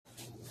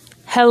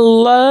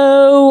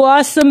Hello,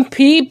 awesome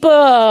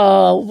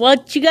people.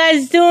 What you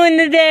guys doing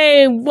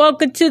today?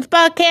 Welcome to the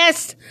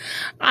podcast.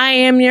 I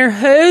am your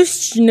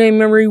host, Janae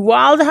Marie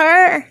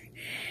Wildheart,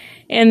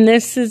 and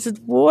this is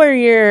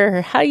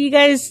Warrior. How you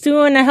guys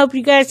doing? I hope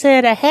you guys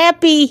had a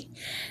happy,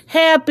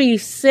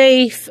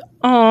 safe,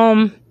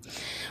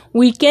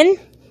 weekend.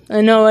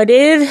 I know I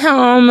did.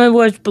 I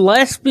was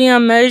blessed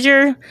beyond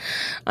measure.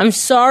 I'm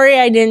sorry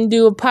I didn't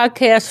do a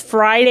podcast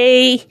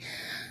Friday.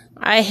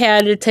 I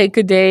had to take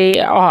a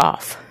day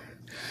off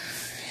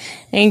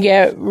and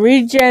get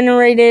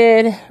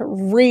regenerated,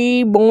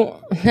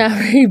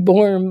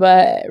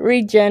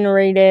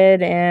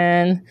 regenerated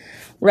and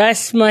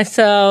rest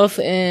myself.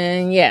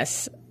 And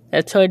yes,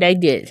 that's what I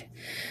did.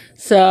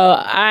 So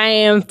I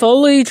am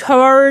fully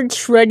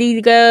charged, ready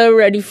to go,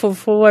 ready for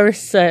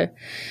force. So,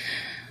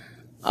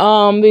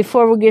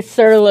 before we get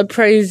started, let's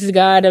praise the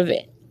God of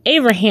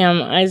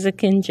Abraham,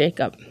 Isaac, and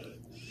Jacob.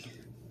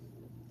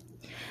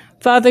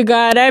 Father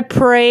God, I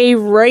pray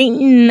right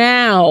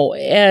now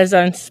as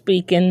I'm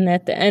speaking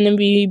that the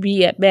enemy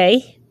be at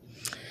bay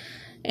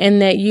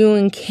and that you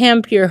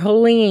encamp your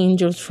holy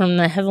angels from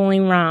the heavenly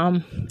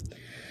realm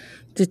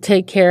to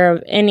take care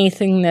of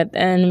anything that the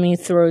enemy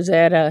throws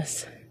at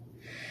us.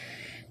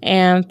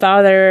 And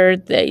Father,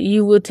 that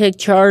you will take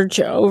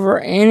charge over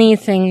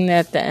anything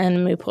that the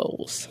enemy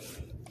pulls.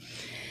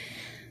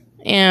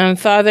 And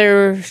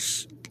Father,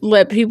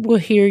 let people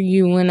hear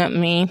you and not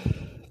me.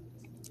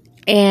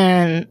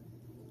 And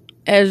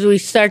as we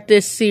start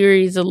this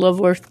series of Love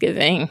Worth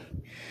Giving,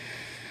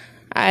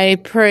 I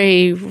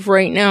pray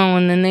right now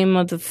in the name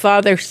of the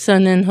Father,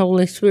 Son, and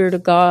Holy Spirit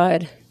of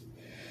God,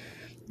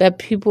 that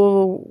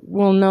people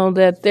will know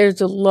that there's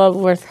a love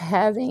worth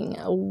having,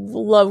 a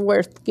love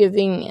worth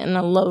giving, and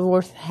a love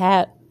worth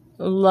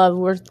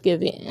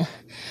giving,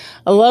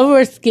 a love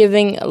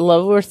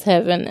worth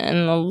having,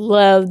 and a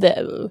love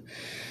that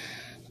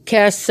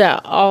casts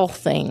out all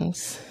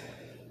things.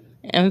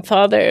 And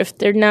Father, if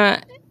they're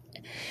not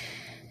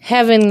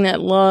having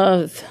that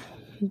love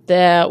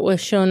that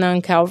was shown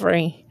on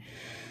Calvary,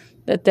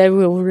 that they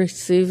will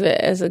receive it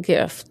as a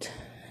gift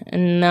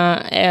and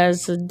not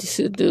as a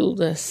to-do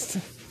list.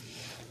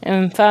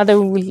 And Father,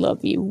 we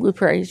love you. We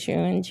praise you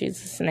in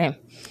Jesus' name.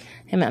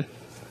 Amen.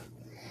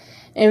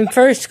 In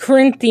 1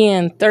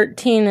 Corinthians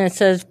 13, it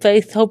says,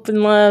 faith, hope,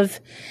 and love.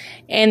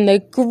 And the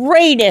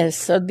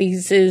greatest of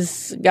these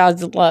is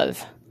God's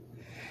love.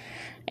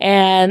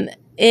 And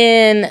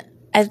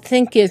I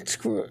think it's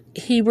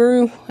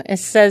Hebrew, it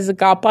says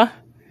agape,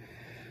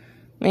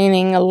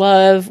 meaning a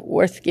love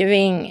worth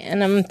giving.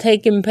 And I'm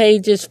taking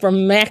pages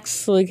from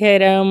Max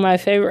Lucado, my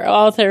favorite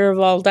author of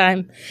all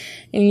time.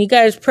 And you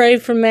guys pray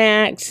for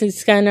Max.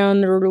 He's kind of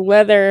under the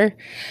weather.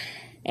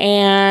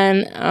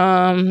 And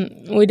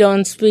we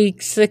don't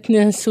speak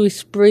sickness, we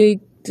speak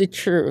the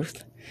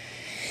truth.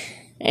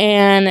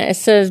 And it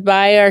says,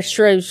 by our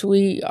stripes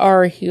we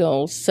are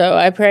healed. So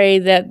I pray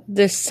that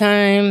this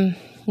time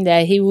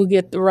that he will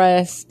get the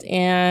rest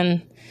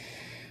and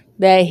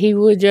that he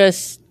will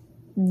just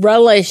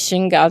relish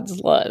in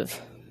God's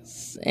love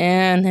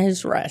and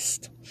his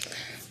rest.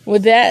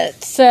 With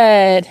that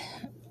said,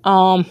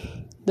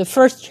 the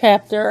first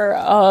chapter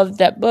of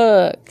that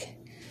book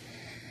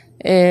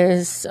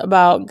is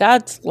about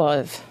God's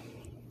love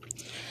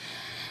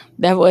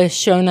that was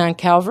shown on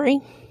Calvary.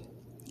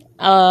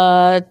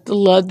 The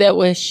love that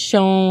was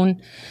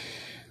shown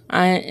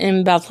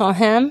in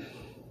Bethlehem,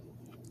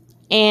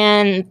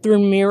 and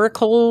through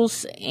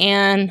miracles,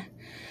 and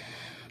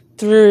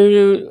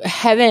through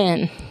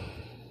heaven,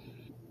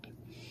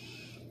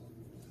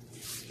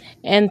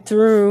 and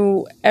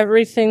through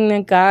everything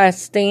that God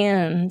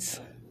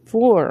stands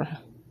for.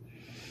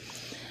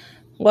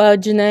 Well,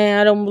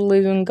 Janae, I don't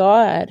believe in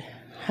God.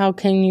 How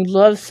can you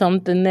love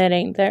something that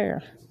ain't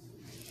there?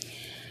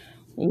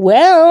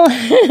 Well,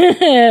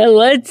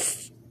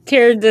 let's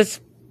tear this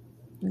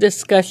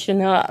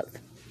discussion up.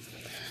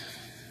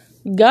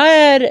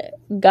 God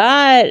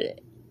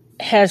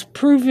has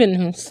proven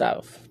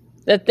himself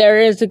that there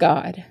is a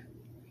God.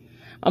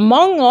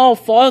 Among all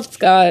false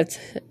gods,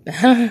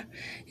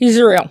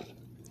 he's real.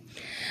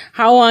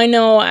 How I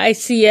know? I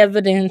see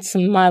evidence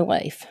in my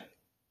life,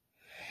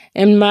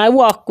 in my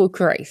walk with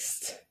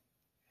Christ.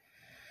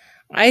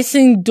 I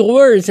seen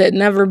doors that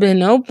never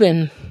been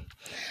open.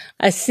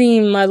 I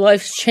seen my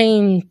life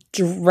change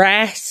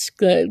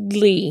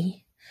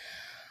drastically.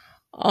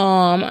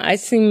 I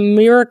seen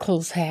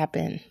miracles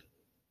happen.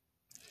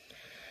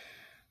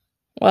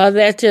 Well,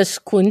 that's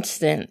just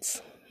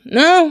coincidence.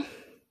 No.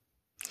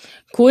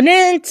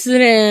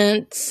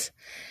 Coincidence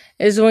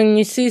is when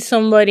you see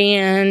somebody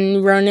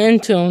and run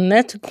into them.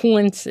 That's a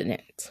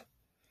coincidence.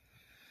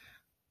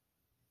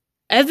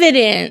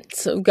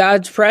 Evidence of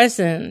God's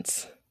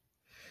presence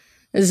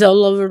is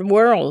all over the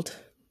world.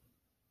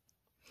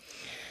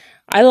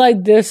 I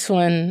like this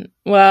one.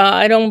 Well,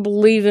 I don't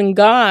believe in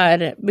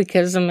God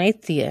because I'm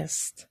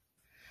atheist.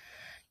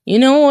 You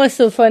know what's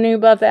so funny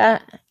about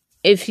that?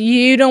 If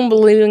you don't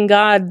believe in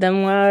God,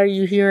 then why are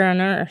you here on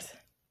earth?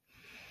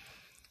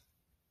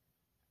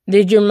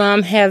 Did your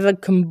mom have a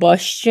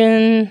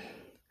combustion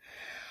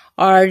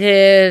Or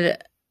did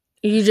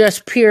you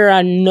just appear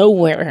out of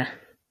nowhere?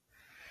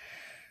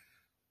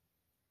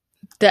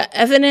 The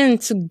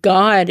evidence of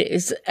God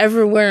is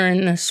everywhere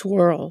in this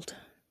world.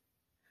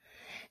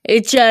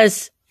 It's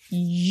just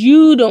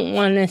you don't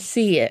want to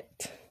see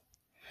it.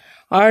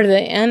 Or the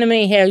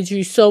enemy has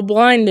you so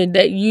blinded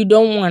that you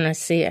don't want to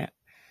see it.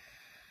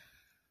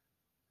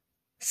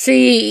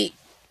 See,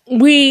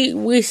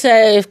 we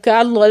say if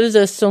God loves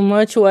us so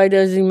much, why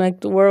does he make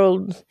the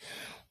world?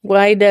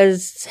 Why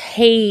does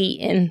hate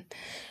and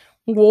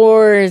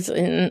wars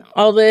and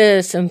all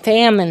this and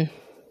famine?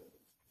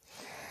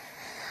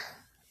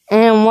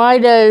 And why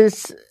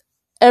does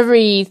a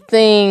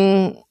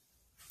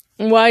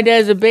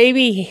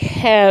baby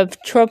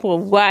have trouble?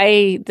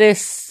 Why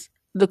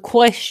the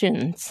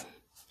questions?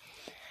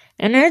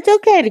 And it's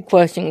okay to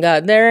question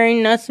God. There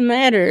ain't nothing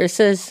matter. It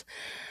says,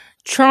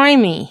 try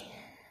me.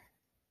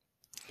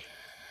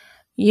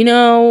 You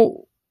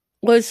know,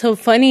 what's so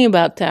funny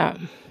about that?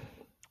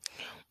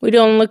 We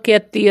don't look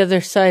at the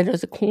other side of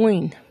the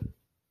coin.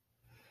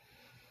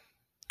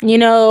 You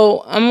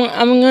know,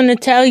 I'm going to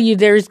tell you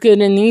there's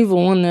good and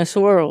evil in this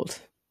world.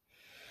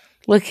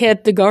 Look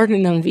at the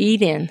Garden of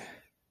Eden.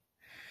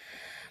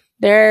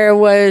 There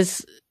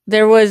was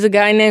a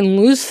guy named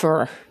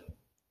Lucifer.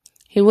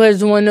 He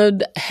was one of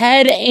the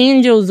head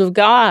angels of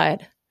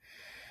God.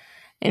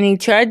 And he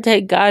tried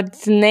to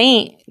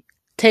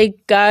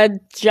take God's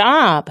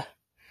job.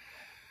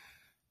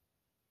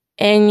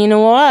 And you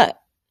know what?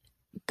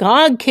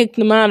 God kicked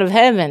him out of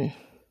heaven.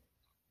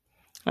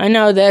 I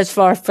know that's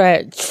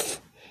far-fetched.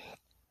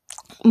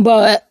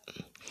 But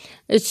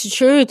it's the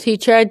truth. He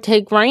tried to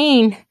take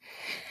reign.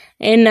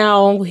 And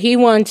now he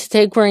wants to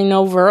take reign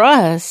over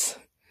us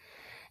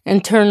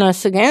and turn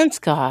us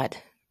against God.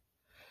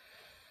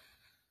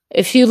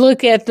 If you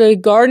look at the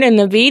Garden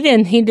of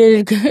Eden, he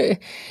did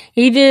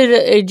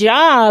a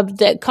job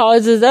that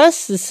causes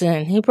us to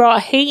sin. He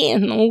brought hate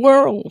in the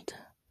world.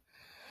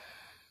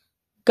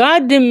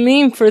 God didn't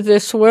mean for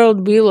this world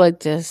to be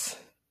like this,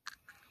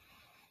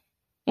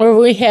 where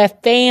we have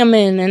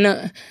famine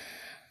and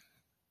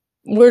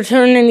we're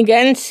turning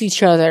against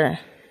each other.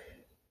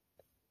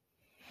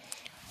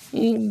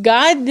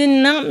 God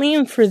did not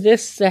mean for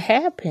this to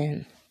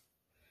happen.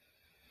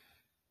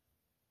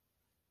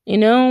 You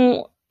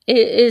know,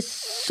 it is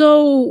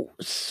so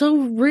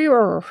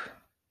rare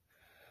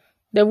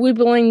that we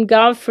blame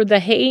God for the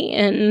hate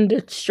and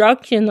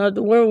destruction of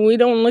the world. We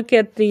don't look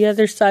at the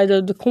other side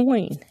of the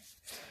coin.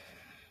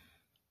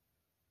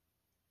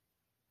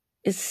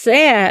 It's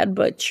sad,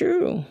 but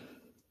true.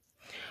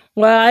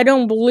 Well, I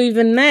don't believe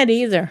in that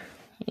either.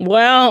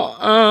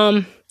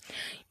 Well,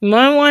 you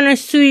might want to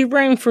sue your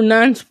brain for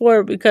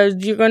non-sport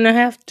because you're going to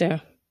have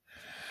to.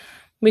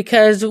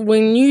 Because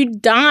when you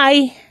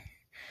die,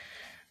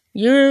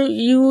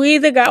 you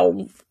either got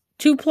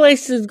two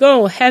places to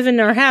go, heaven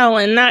or hell,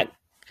 and not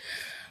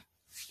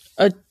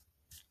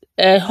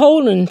a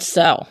holding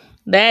cell.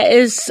 That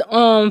is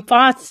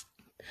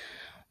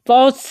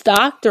false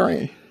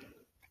doctrine.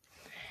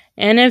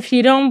 And if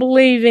you don't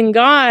believe in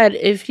God,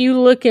 if you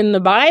look in the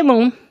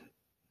Bible,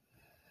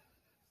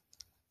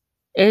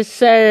 it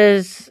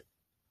says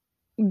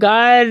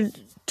God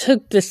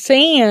took the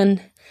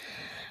sand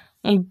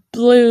and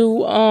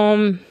blew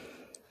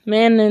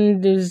man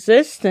into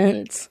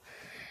existence,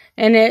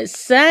 and it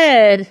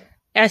said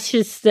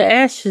ashes to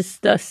ashes,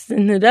 dust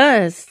into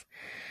dust,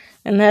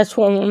 and that's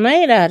what we're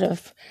made out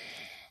of.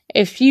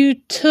 If you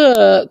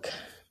took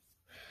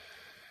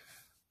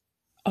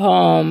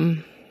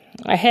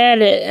I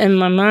had it in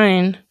my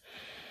mind,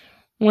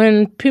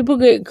 when people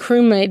get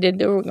cremated,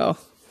 there we go,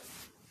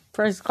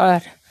 praise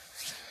God.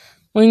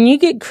 When you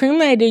get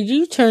cremated,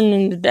 you turn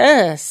into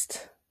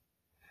dust.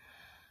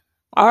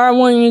 Or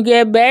when you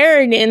get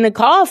buried in the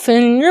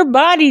coffin, your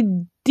body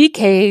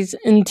decays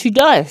into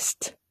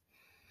dust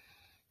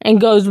and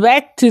goes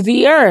back to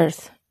the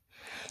earth.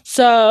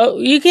 So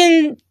you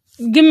can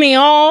give me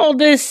all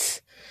this,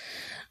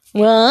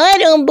 well, I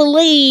don't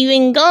believe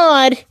in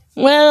God.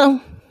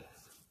 Well,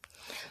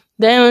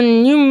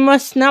 then you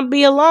must not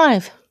be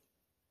alive.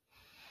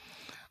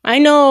 I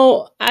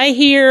know, I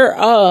hear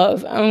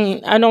of,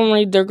 I don't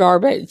read their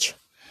garbage,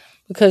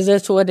 because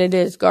that's what it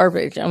is,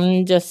 garbage.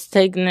 I'm just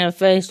taking it at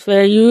face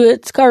value,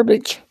 it's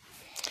garbage.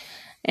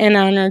 And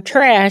on their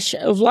trash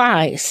of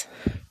lies.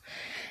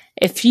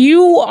 If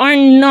you're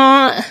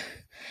an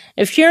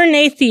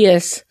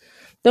atheist,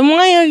 then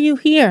why are you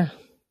here?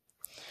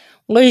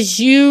 Was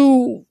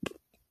you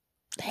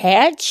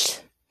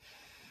hatched?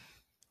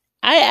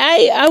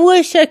 I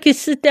wish I could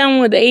sit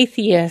down with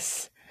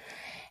atheists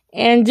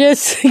and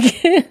just,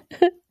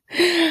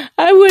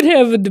 I would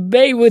have a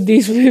debate with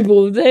these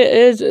people.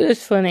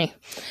 It's funny.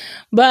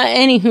 But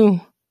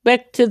anywho,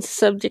 back to the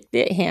subject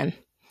at hand.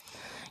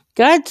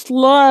 God's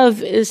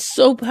love is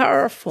so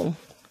powerful.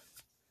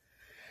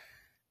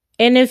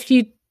 And if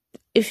you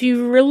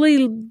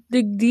really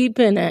dig deep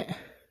in it,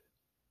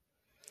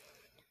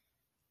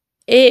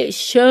 it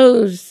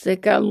shows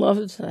that God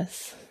loves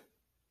us.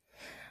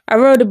 I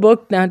wrote a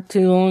book not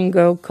too long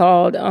ago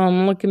called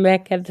Looking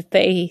Back at the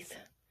Faith.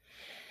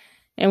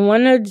 And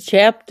one of the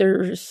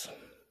chapters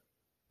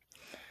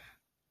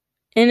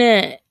in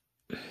it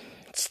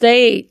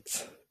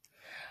states,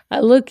 I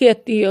look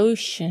at the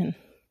ocean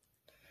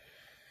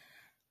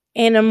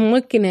and I'm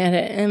looking at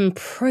it and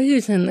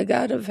praising the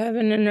God of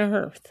heaven and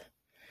earth.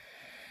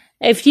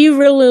 If you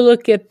really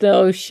look at the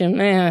ocean,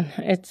 man,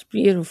 it's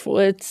beautiful.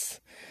 It's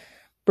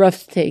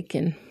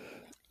breathtaking.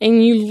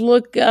 And you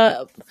look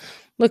up,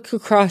 look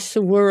across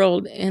the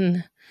world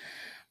and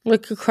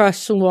look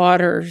across the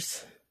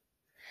waters,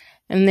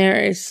 and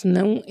there is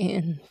no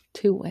end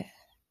to it.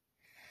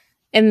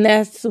 And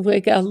that's the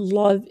way God's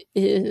love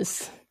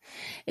is.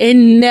 It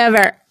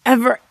never,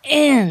 ever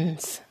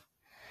ends.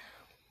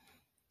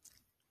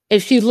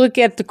 If you look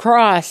at the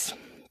cross,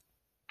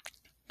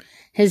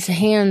 his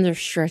hands are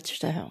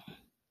stretched out.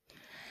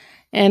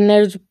 And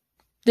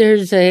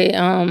there's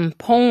a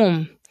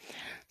poem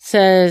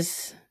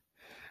says,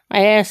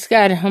 I asked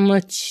God how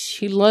much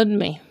he loved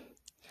me.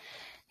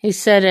 He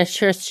said, I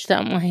stretched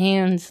out my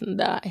hands and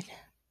died.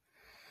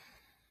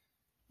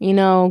 You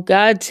know,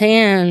 God's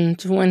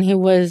hands when he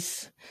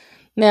was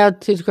nailed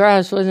to the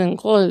cross wasn't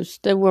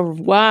closed. They were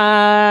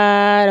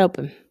wide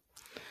open.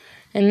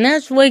 And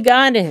that's the way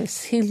God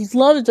is. He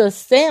loves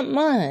us that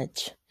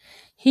much.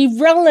 He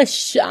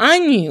relishes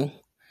in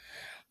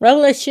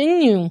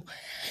you.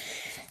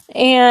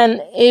 And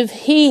if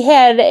he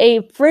had a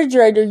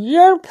refrigerator,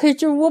 your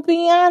picture will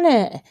be on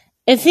it.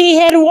 If he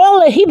had a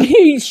wallet, he'd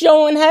be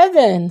showing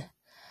heaven.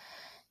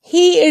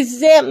 He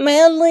is that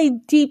madly,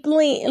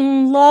 deeply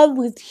in love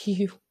with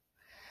you.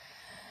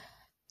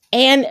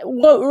 And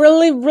what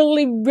really,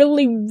 really,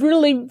 really,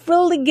 really,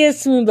 really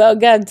gets me about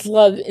God's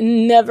love, it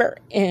never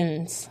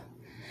ends.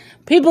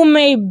 People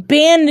may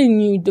abandon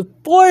you,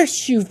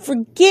 divorce you,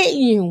 forget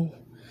you,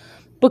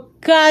 but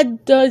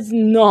God does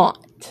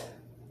not.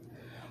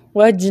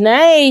 Well,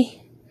 Janae,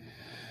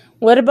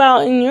 what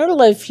about in your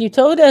life? You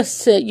told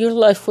us that your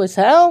life was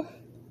hell.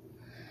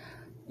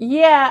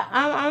 Yeah,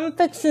 I'm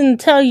fixing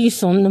to tell you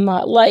something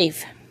about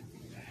life.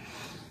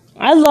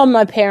 I love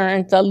my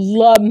parents. I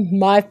love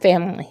my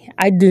family.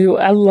 I do.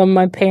 I love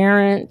my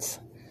parents.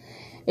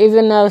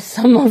 Even though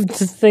some of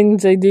the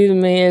things they do to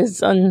me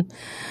is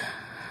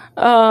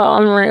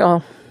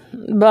unreal.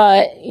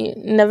 But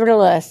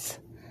nevertheless,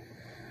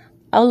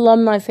 I love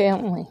my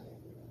family.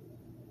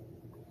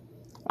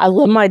 I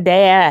love my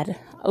dad.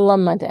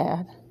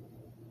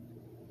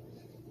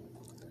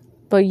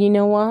 But you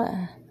know what?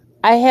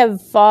 I have a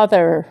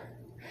Father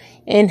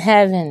in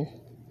heaven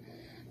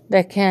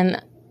that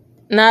can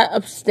not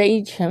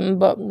upstage him,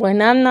 but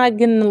when I'm not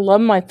getting to love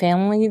my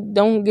family,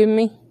 don't give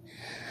me,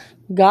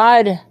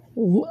 God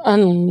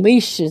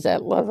unleashes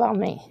that love on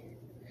me.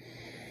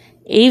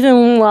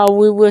 Even while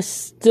we were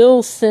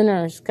still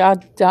sinners,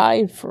 God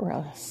died for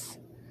us.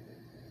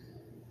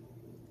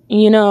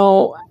 You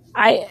know,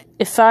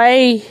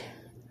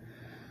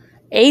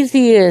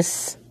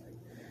 atheist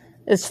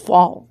is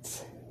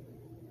false.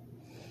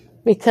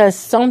 Because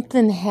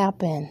something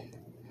happened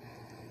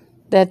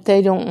that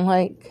they don't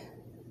like.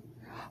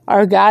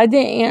 Or God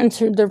didn't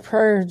answer their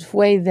prayers the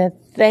way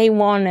that they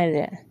wanted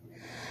it.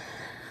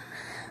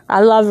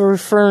 I love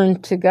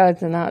referring to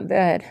God's not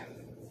dead.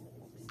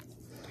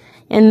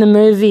 In the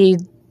movie,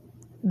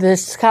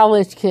 this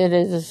college kid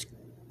is a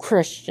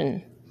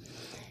Christian.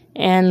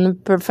 And the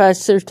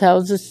professor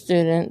tells the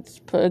students,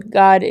 but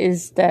God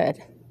is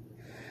dead.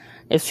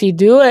 If you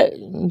do it,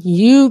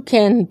 you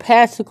can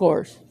pass the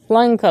course,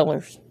 flying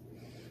colors.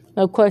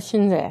 No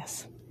questions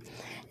asked.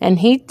 And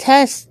he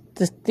tests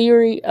the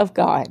theory of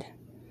God.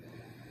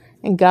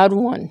 And God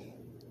won.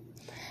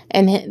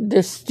 And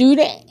the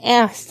student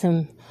asked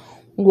him,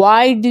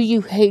 why do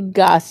you hate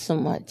God so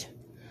much?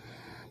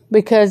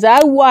 Because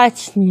I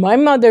watched my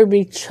mother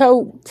be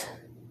choked,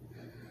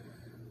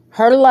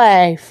 her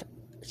life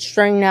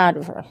strained out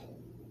of her.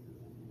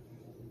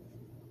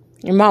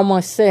 Your mom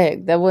was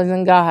sick. That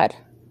wasn't God.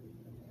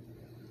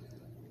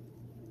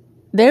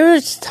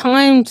 There's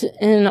times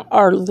in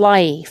our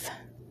life.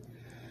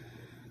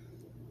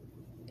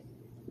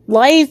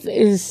 Life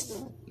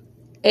is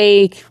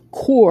a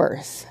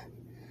course,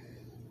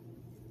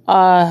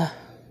 a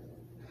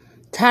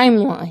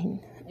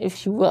timeline,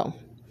 if you will.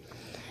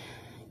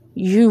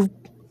 You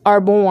are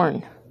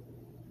born.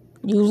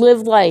 You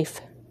live life.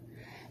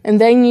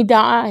 And then you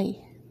die.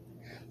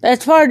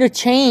 That's part of the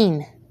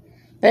chain.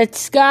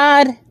 That's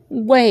God's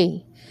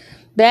way.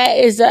 That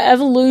is the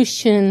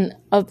evolution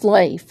of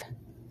life.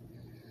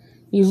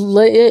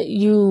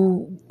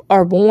 You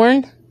are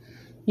born,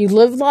 you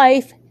live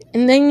life,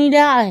 and then you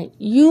die.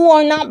 You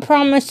are not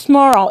promised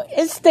tomorrow.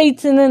 It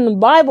states it in the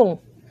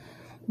Bible.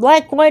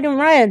 Black, white, and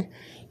red.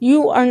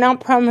 You are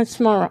not promised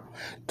tomorrow.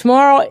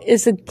 Tomorrow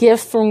is a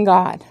gift from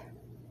God.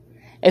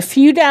 If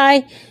you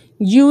die,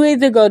 you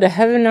either go to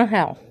heaven or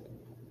hell.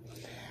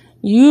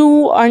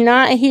 You are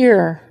not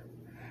here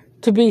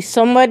to be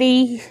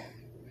somebody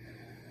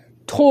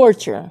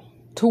tortured,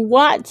 to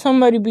watch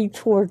somebody be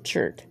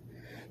tortured.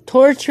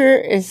 Torture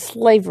is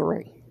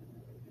slavery.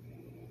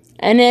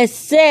 And it's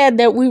sad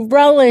that we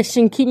relish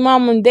and keep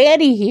mom and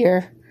daddy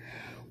here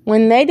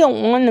when they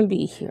don't want to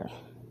be here.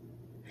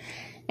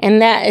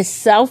 And that is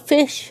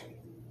selfish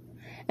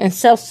and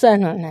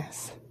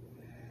self-centeredness.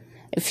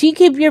 If you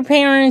keep your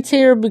parents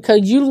here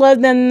because you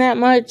love them that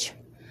much,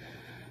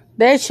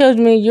 that shows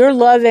me your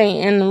love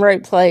ain't in the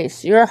right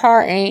place. Your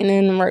heart ain't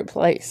in the right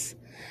place.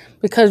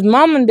 Because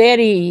mom and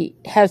daddy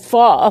have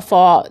fought a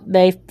fight.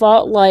 They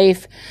fought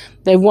life.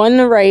 They won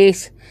the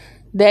race.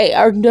 They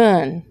are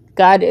done.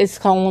 God is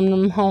calling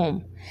them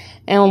home.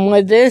 And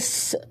with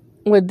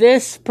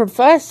this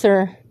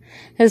professor,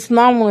 his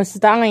mom was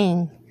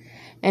dying.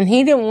 And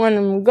he didn't want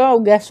him to go.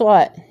 Guess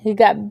what? He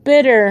got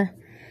bitter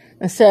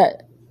and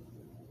said,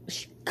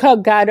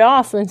 cut God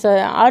off and said,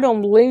 I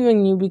don't believe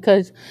in you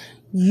because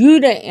you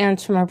didn't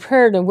answer my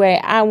prayer the way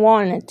I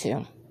wanted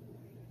to.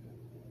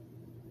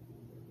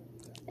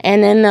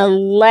 And in the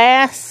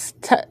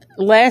last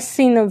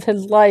scene of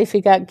his life,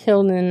 he got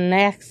killed in an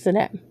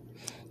accident.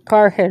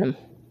 Car hit him.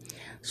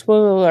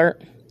 Spoiler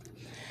alert.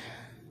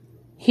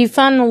 He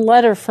found a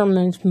letter from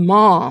his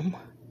mom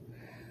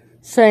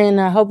saying,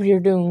 I hope you're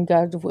doing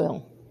God's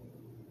will.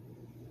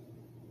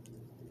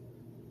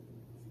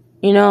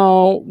 You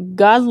know,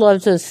 God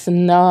loves us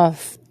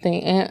enough to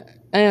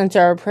answer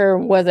our prayer,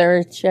 whether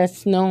it's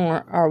yes,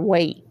 no, or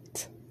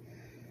wait.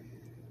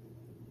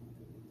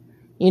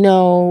 You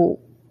know,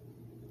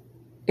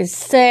 it's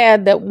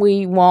sad that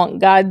we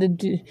want God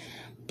to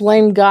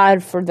blame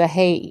God for the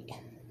hate.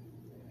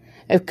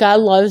 If God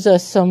loves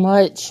us so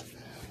much,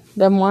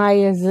 then why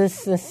is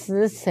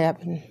this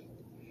happening?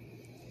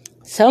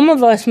 Some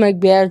of us make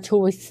bad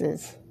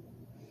choices.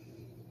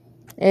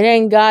 It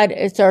ain't God,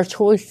 it's our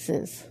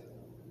choices.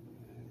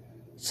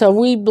 So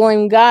we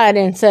blame God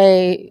and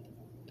say,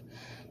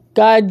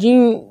 God,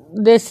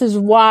 this is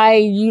why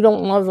you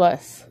don't love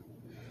us.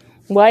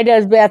 Why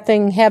does bad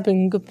things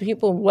happen to good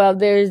people? Well,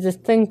 there's this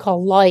thing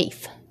called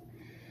life.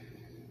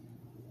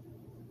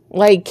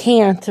 Like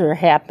cancer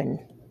happened.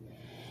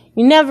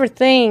 You never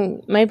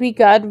think, maybe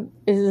God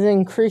is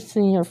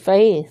increasing your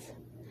faith.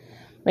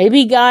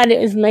 Maybe God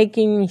is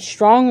making you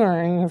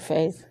stronger in your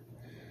faith.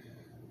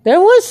 There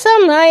was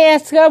something I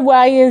asked God,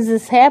 why is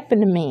this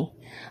happening to me?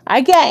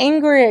 I got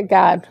angry at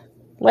God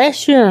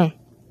last year.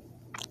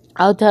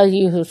 I'll tell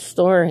you the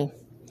story.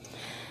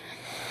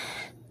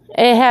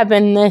 It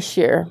happened this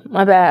year.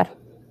 My bad.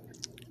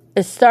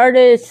 It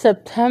started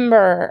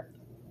September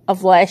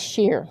of last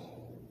year.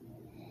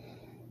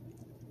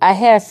 I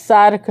had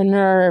sciatica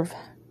nerve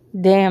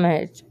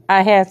damage.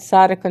 I had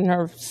sciatica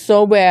nerve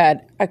so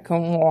bad I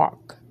couldn't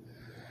walk.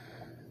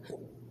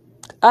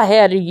 I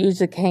had to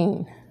use a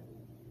cane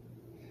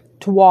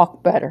to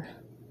walk better.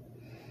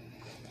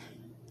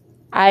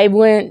 I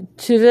went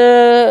to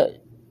the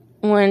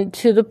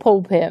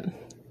pulpit,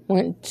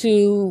 went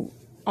to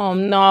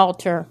the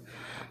altar,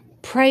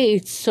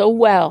 prayed so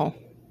well,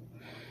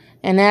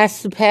 and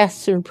asked the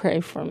pastor to pray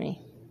for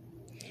me.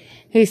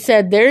 He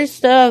said, there's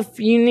stuff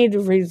you need to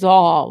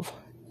resolve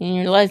in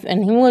your life,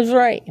 and he was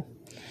right.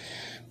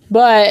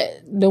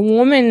 But the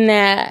woman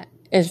that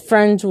is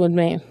friends with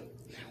me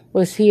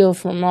was healed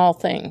from all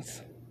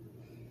things.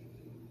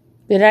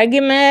 Did I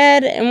get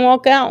mad and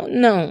walk out?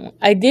 No,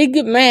 I did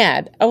get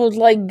mad. I was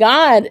like,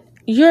 God,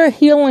 you're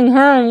healing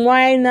her, and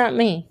why not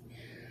me?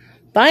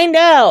 Find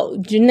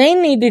out. Janae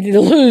needed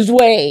to lose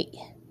weight.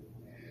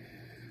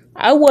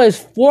 I was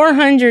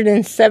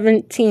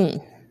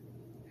 417.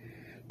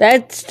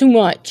 That's too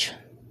much.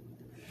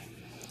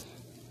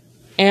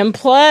 And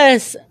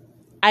plus,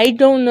 I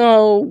don't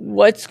know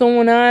what's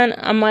going on.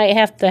 I might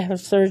have to have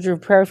surgery.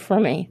 Pray for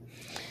me.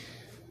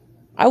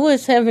 I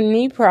was having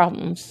knee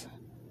problems.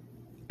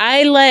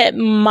 I let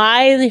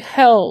my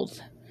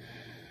health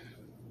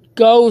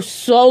go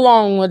so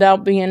long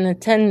without being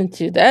attended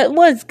to. That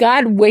was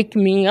God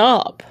waking me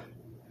up.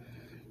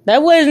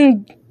 That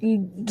wasn't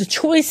the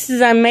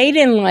choices I made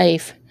in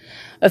life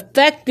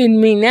affected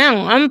me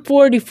now. I'm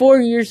 44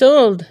 years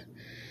old.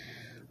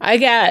 I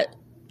got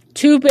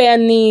 2 bad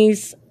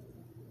knees,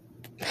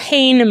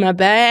 pain in my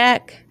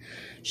back,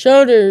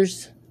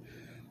 shoulders,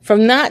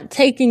 from not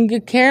taking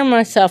good care of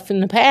myself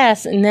in the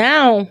past. And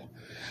now,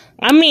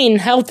 I'm eating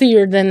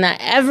healthier than I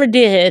ever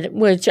did,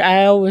 which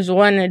I always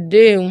wanted to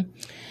do,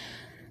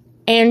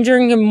 and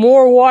drinking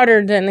more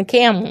water than a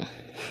camel.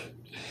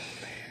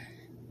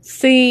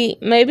 See,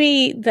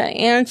 maybe the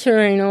answer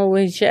ain't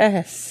always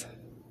yes.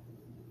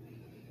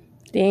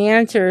 The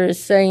answer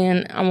is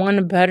saying, I want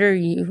to better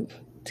you,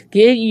 to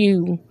get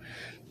you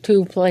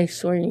to a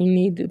place where you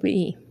need to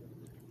be.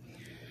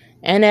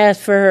 And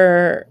as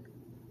for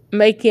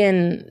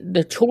making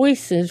the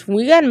choices,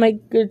 we got to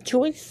make good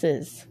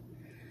choices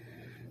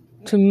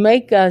to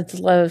make God's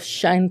love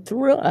shine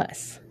through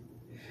us.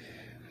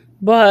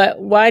 But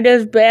why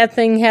does bad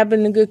thing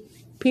happen to good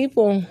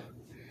people?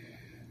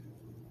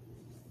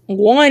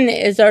 1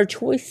 is our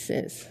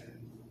choices.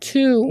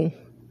 2,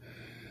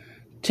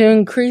 to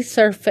increase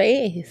our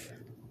faith.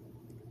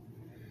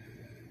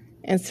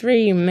 And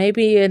 3,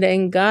 maybe it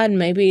ain't God,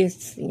 maybe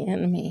it's the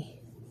enemy.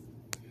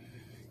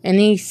 And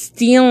he's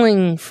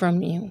stealing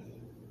from you.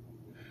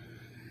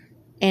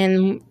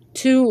 And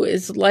 2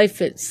 is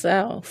life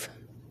itself.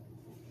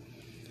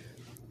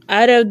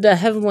 Out of the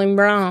heavenly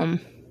realm,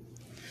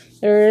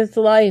 There is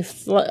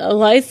life.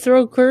 Life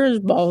throws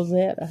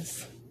curveballs at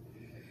us.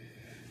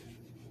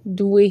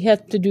 Do we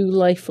have to do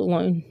life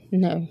alone?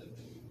 No.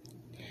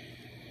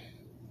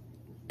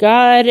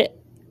 God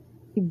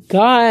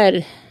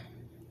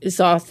is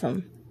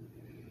awesome.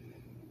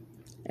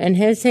 And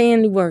His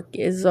handiwork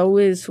is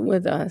always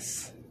with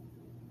us.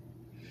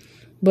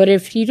 But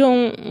if you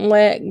don't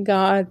let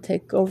God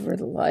take over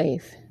the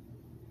life,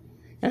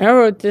 and I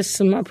wrote this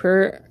in my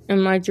prayer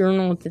in my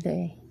journal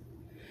today.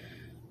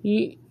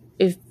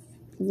 If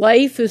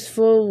life is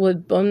full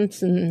with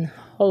bumps and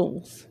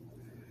holes,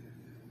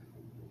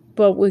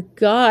 but with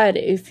God,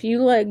 if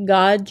you let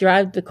God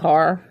drive the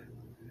car,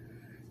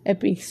 it'd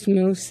be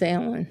smooth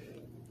sailing.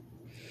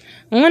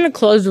 I'm going to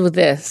close with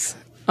this.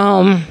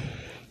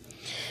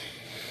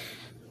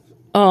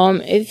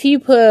 If you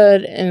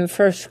put in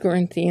 1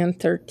 Corinthians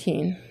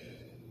 13,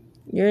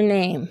 your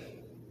name,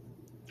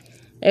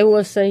 it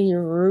will say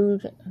you're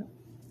rude,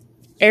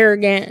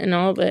 arrogant, and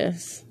all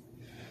this.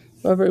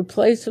 But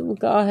replace it with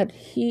God,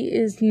 He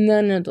is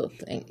none of those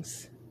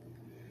things.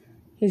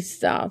 He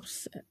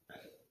stops it.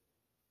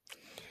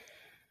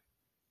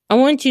 I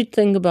want you to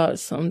think about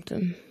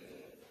something.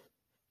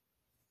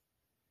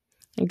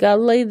 And God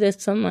laid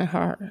this on my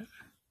heart.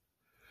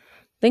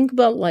 Think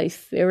about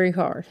life very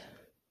hard.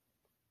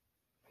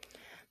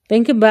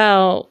 Think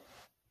about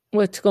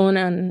what's going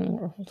on in the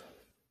world.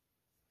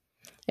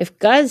 If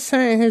God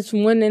sent His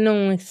one and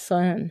only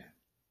Son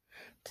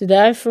to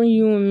die for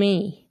you and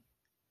me,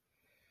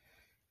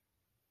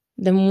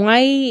 then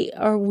why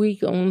are we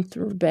going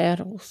through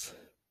battles?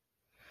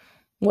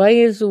 Why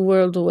is the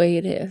world the way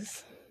it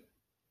is?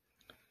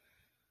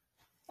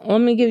 Let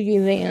me give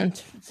you the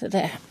answer to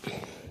that.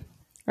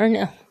 Or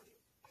no.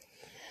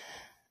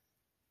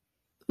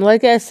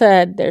 Like I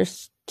said,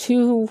 there's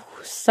two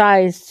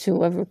sides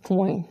to every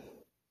coin.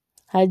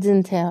 Heads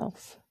and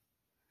tails.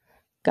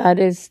 God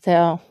is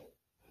tail.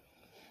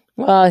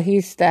 Well,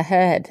 He's the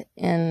head.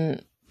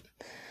 And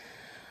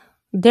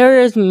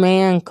there is a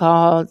man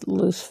called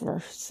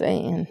Lucifer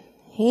saying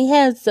he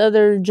has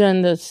other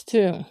agendas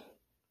too.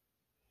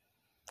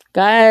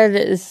 God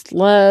is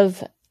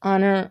love,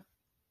 honor,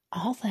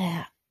 all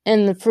that.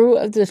 And the fruit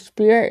of the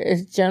Spirit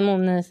is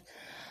gentleness,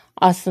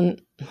 awesome.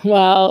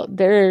 Well,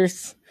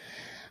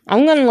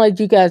 I'm going to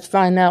let you guys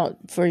find out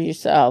for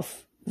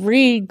yourself.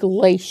 Read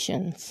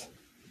Galatians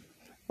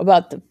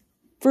about the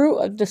fruit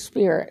of the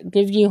Spirit.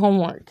 Give you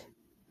homework.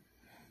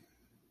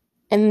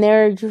 And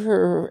there's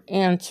your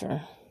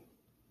answer.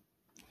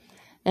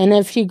 And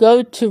if you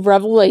go to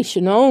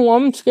Revelation,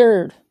 I'm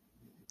scared.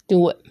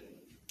 Do it.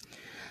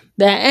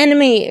 The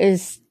enemy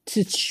is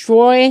to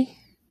destroy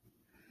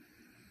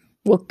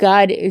what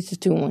God is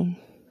doing.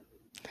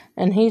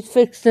 And He's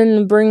fixing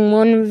to bring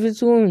one of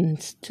His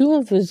goons, two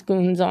of His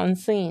goons on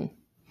scene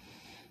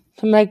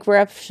to make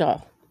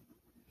rapture.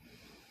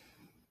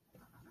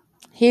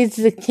 He's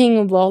the king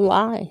of all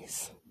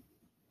lies.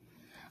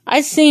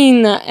 I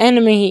seen the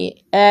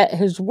enemy at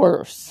his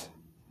worst.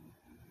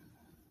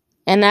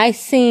 And I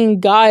seen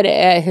God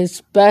at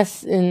His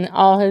best in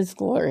all His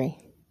glory.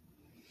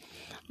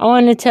 I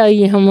want to tell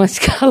you how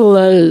much God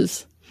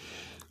loves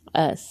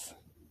us.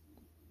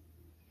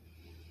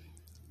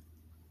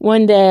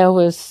 One day I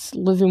was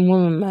living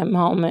with my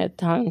mom at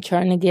the time,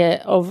 trying to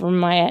get over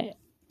my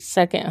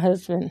second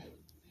husband.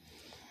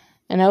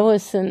 And I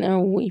was sitting there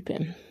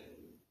weeping.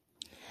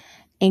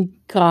 And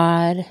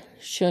God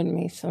showed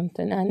me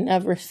something I'd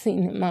never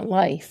seen in my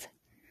life,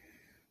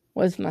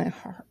 was my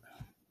heart.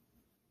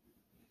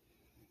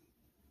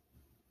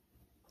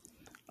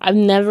 I've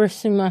never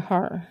seen my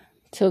heart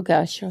till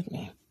God showed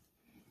me.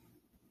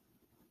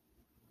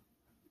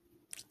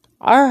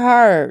 Our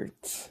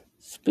hearts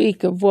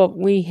speak of what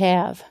we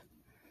have.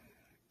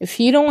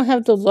 If you don't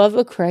have the love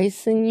of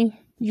Christ in you,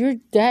 you're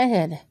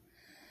dead.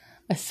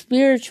 A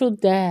spiritual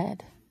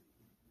dead.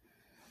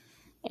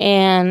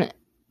 And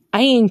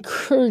I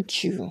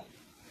encourage you,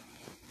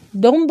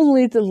 don't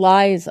believe the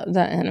lies of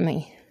the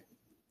enemy.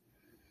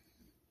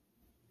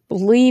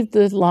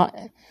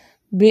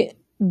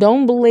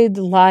 Don't believe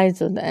the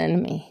lies of the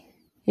enemy.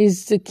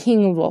 He's the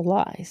king of all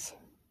lies.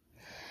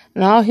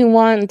 And all he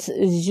wants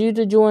is you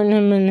to join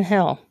him in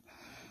hell.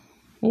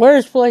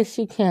 Worst place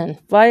you can.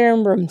 Fire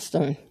and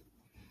brimstone.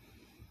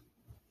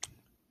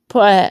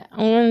 But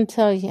I want to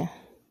tell you,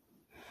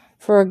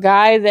 for a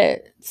guy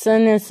that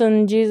sent his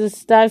son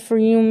Jesus died for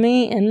you and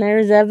me, and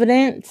there's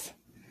evidence,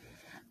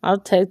 I'll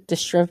take the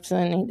strips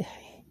any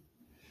day.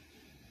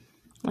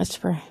 Let's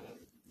pray.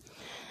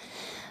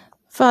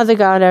 Father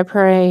God, I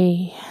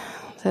pray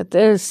that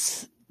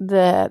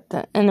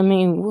the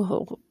enemy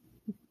will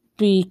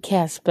be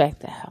cast back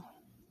to hell.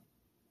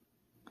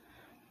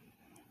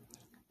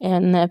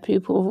 And that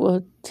people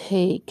will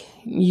take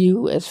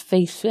you as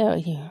face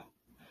value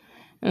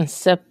and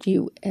accept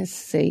you as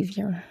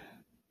Savior.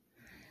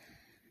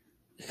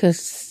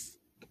 Because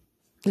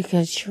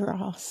you're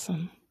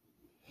awesome.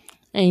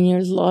 And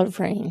your love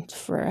reigns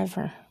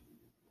forever.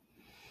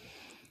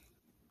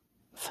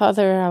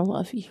 Father, I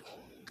love you.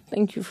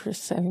 Thank you for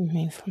saving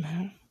me from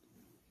hell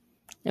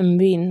and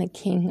being the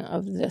king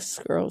of this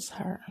girl's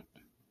heart.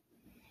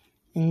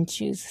 In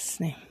Jesus'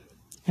 name.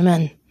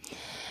 Amen.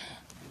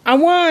 I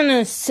want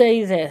to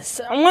say this.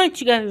 I want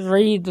you guys to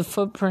read the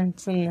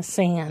footprints in the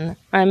sand.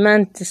 I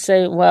meant to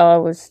say it while I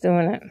was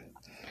doing it.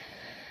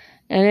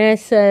 And it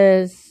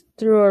says,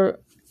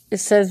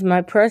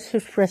 my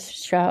precious,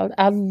 precious child,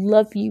 I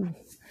love you.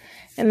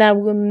 And I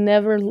will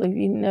never leave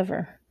you,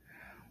 never.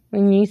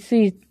 When you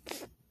see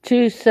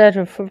 2 set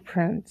of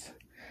footprints,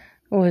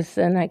 it was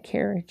then I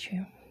carried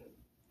you.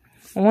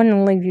 I want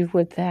to leave you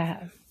with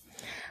that.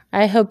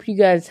 I hope you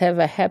guys have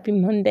a happy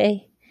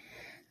Monday.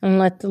 And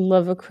let the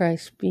love of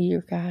Christ be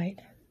your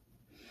guide.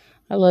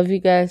 I love you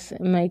guys,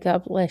 and may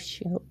God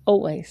bless you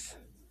always.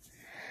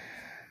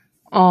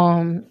 I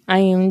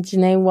am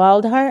Janae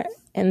Wildheart,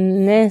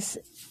 and this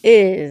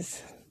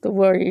is The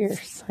Warrior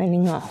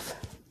signing off.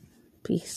 Peace.